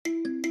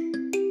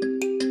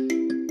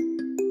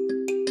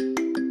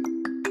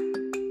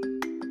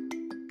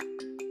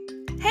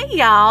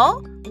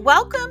y'all.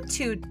 Welcome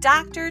to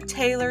Dr.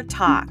 Taylor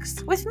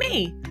Talks with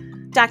me,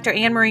 Dr.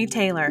 Anne Marie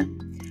Taylor.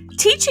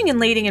 Teaching and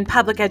leading in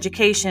public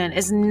education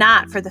is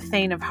not for the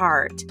faint of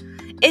heart.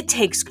 It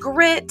takes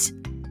grit,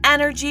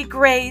 energy,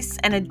 grace,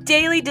 and a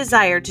daily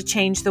desire to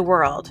change the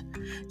world.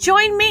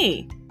 Join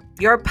me,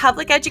 your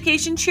public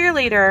education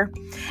cheerleader,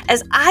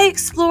 as I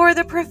explore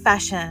the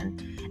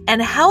profession and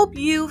help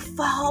you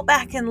fall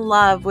back in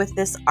love with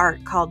this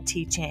art called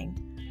teaching.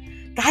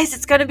 Guys,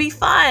 it's going to be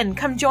fun.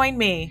 Come join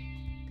me.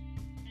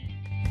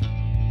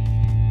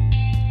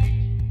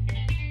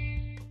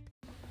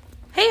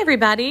 Hey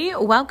everybody,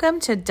 welcome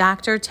to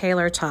Dr.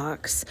 Taylor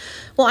Talks.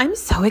 Well, I'm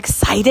so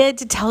excited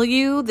to tell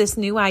you this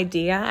new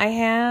idea I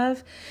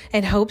have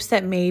in hopes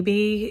that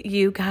maybe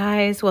you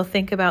guys will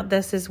think about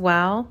this as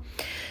well.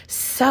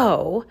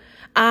 So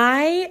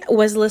I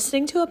was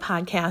listening to a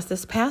podcast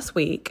this past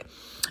week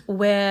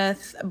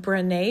with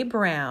Brene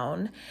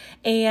Brown,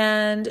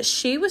 and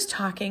she was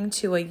talking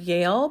to a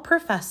Yale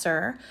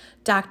professor,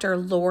 Dr.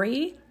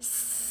 Laurie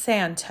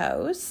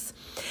Santos,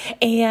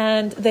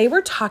 and they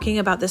were talking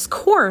about this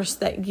course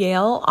that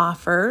Yale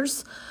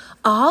offers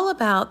all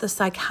about the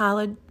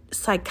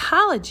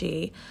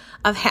psychology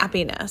of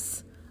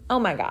happiness. Oh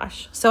my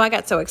gosh. So I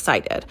got so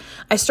excited.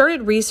 I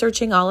started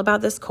researching all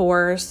about this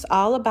course,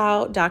 all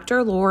about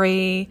Dr.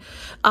 Laurie,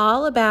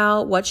 all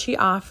about what she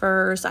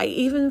offers. I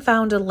even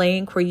found a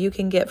link where you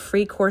can get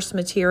free course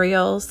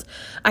materials.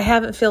 I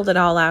haven't filled it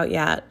all out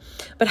yet,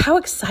 but how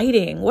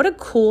exciting. What a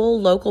cool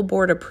local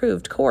board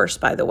approved course,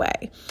 by the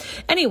way.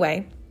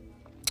 Anyway,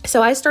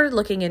 so I started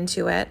looking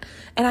into it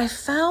and I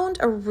found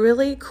a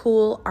really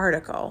cool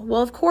article.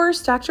 Well, of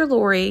course, Dr.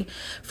 Laurie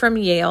from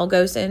Yale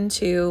goes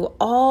into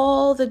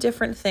all the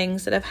different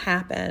things that have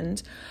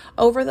happened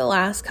over the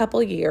last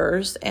couple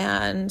years.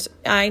 And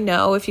I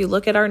know if you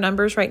look at our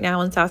numbers right now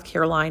in South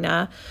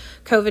Carolina,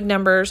 COVID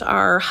numbers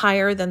are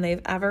higher than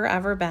they've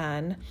ever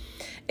been.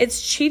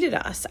 It's cheated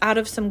us out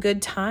of some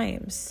good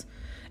times.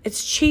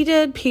 It's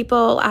cheated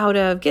people out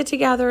of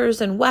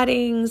get-togethers and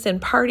weddings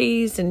and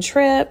parties and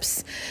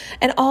trips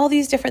and all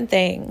these different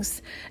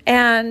things.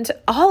 And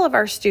all of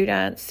our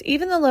students,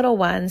 even the little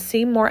ones,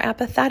 seem more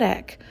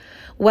apathetic.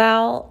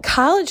 Well,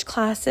 college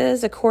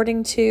classes,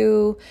 according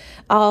to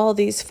all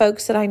these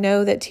folks that I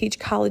know that teach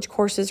college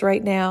courses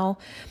right now,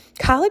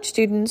 college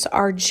students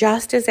are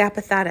just as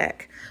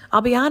apathetic.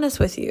 I'll be honest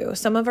with you,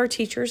 some of our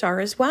teachers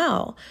are as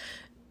well.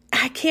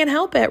 I can't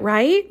help it,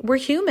 right? We're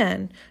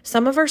human.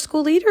 Some of our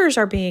school leaders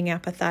are being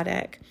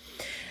apathetic.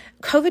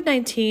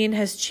 COVID-19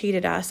 has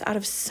cheated us out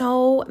of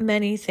so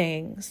many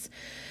things.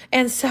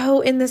 And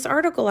so in this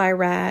article I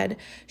read,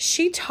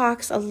 she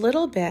talks a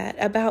little bit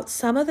about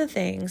some of the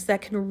things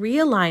that can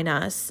realign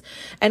us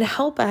and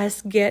help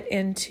us get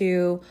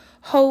into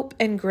hope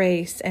and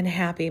grace and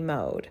happy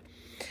mode.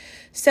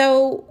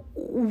 So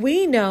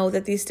we know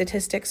that these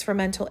statistics for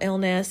mental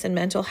illness and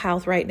mental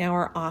health right now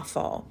are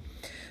awful.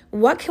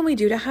 What can we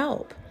do to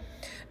help?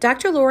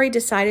 Dr. Laurie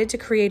decided to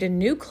create a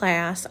new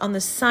class on the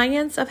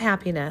science of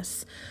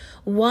happiness,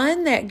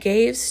 one that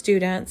gives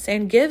students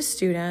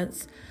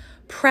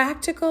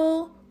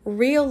practical,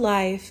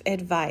 real-life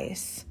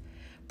advice,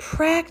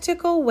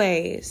 practical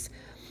ways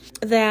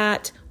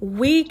that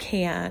we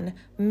can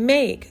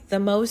make the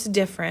most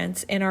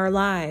difference in our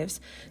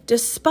lives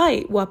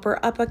despite what we're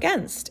up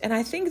against. And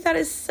I think that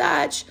is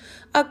such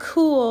a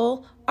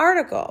cool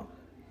article.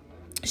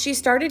 She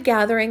started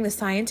gathering the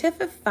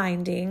scientific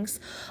findings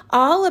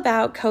all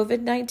about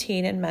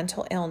COVID-19 and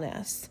mental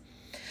illness.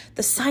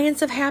 The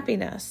science of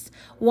happiness,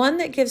 one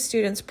that gives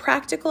students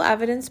practical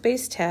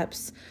evidence-based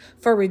tips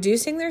for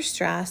reducing their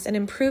stress and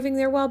improving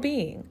their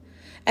well-being.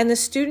 And the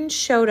students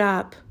showed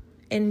up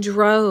in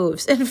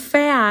droves. In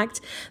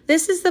fact,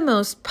 this is the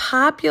most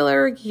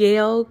popular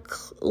Yale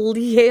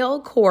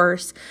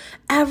course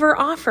ever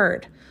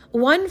offered.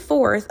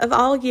 1/4 of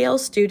all Yale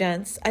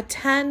students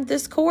attend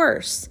this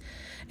course.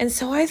 And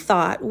so I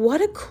thought,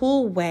 what a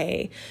cool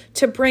way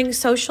to bring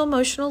social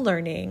emotional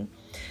learning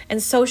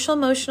and social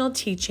emotional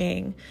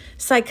teaching,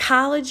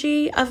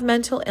 psychology of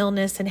mental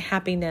illness and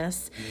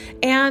happiness,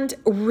 and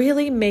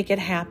really make it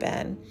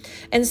happen.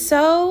 And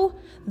so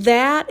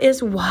that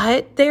is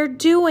what they're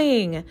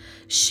doing.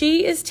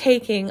 She is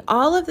taking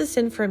all of this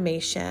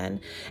information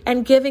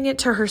and giving it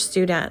to her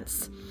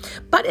students.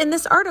 But in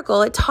this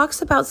article, it talks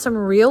about some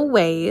real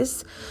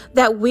ways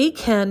that we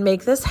can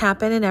make this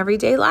happen in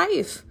everyday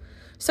life.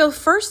 So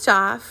first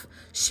off,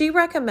 she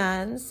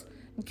recommends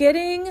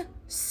getting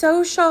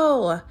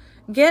social.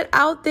 Get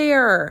out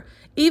there.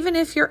 Even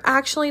if you're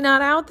actually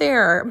not out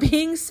there,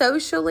 being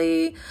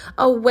socially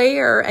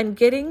aware and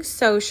getting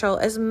social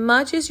as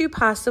much as you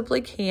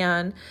possibly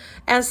can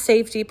as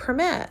safety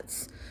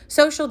permits.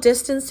 Social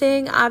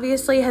distancing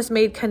obviously has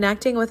made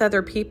connecting with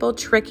other people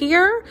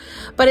trickier,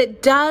 but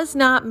it does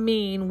not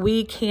mean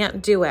we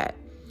can't do it.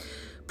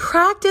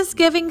 Practice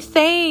giving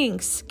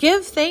thanks.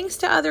 Give thanks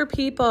to other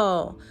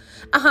people.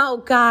 Oh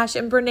gosh,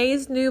 in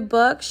Brene's new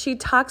book, she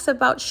talks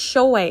about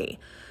shoy.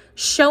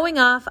 showing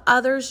off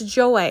others'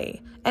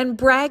 joy and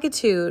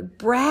gratitude,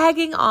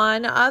 bragging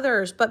on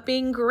others, but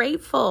being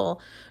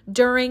grateful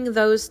during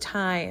those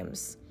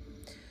times.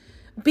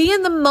 Be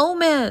in the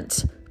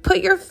moment. Put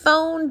your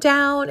phone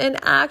down and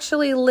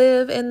actually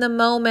live in the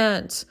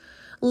moment.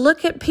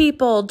 Look at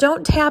people.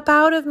 Don't tap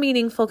out of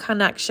meaningful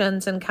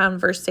connections and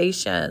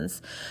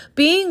conversations.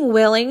 Being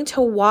willing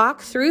to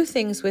walk through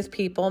things with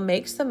people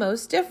makes the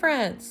most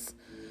difference.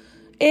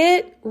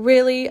 It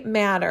really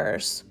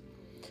matters.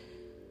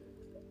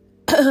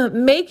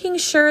 Making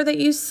sure that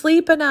you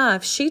sleep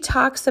enough. She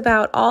talks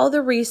about all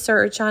the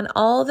research on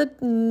all the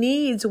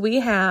needs we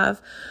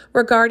have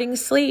regarding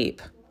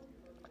sleep.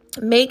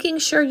 Making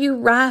sure you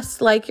rest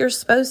like you're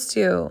supposed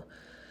to.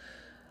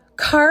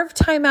 Carve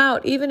time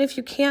out, even if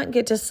you can't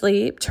get to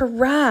sleep, to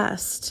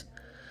rest.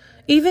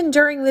 Even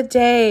during the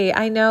day,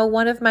 I know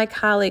one of my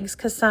colleagues,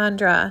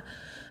 Cassandra,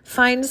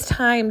 finds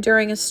time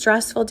during a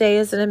stressful day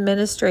as an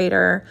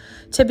administrator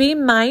to be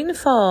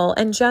mindful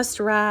and just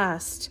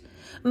rest.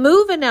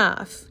 Move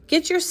enough.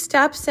 Get your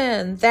steps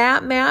in.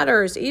 That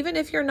matters. Even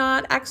if you're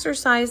not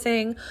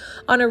exercising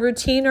on a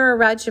routine or a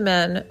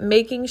regimen,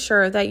 making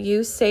sure that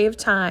you save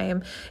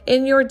time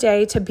in your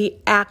day to be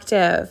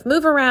active.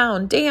 Move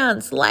around,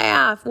 dance,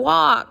 laugh,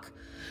 walk.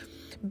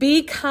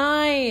 Be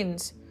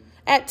kind.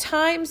 At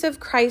times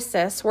of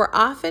crisis, we're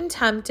often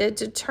tempted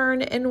to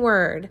turn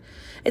inward.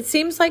 It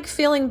seems like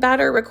feeling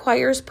better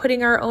requires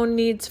putting our own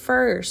needs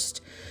first.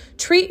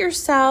 Treat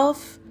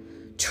yourself,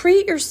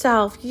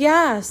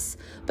 yes.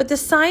 But the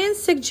science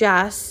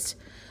suggests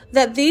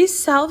that these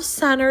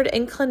self-centered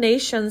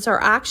inclinations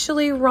are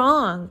actually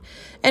wrong.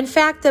 In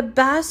fact, the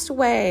best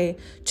way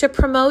to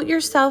promote your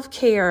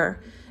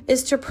self-care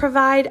is to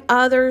provide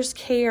others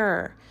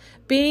care.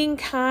 Being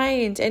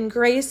kind and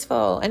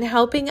graceful and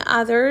helping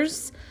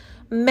others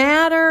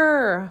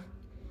matter.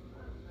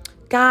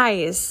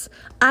 Guys,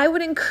 I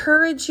would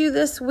encourage you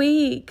this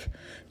week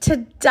to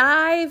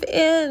dive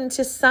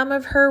into some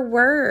of her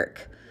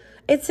work.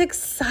 It's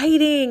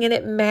exciting and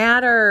it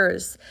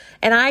matters.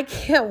 And I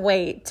can't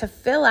wait to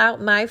fill out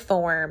my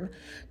form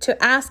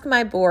to ask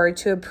my board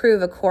to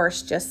approve a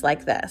course just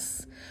like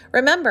this.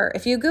 Remember,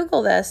 if you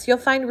Google this, you'll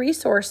find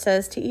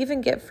resources to even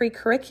get free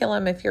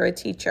curriculum if you're a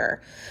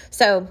teacher.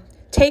 So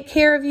take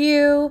care of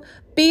you.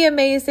 Be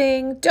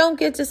amazing. Don't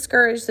get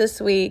discouraged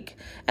this week.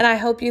 And I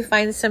hope you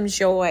find some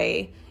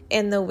joy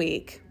in the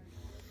week.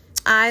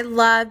 I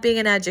love being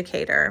an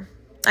educator.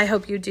 I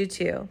hope you do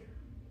too.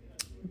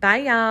 Bye,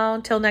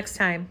 y'all. Till next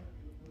time.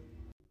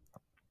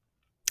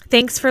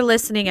 Thanks for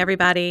listening,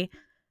 everybody,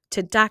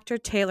 to Dr.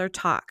 Taylor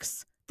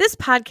Talks. This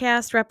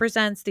podcast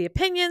represents the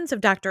opinions of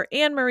Dr.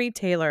 Anne Marie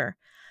Taylor.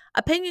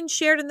 Opinions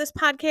shared in this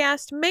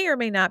podcast may or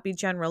may not be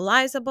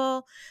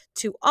generalizable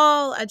to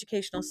all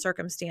educational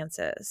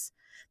circumstances.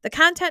 The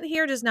content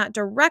here does not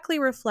directly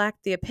reflect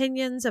the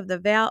opinions of the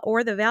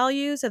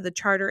values of the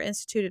Charter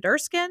Institute at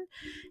Erskine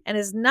and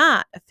is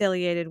not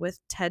affiliated with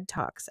TED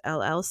Talks,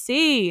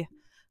 LLC.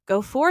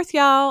 Go forth,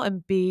 y'all,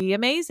 and be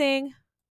amazing.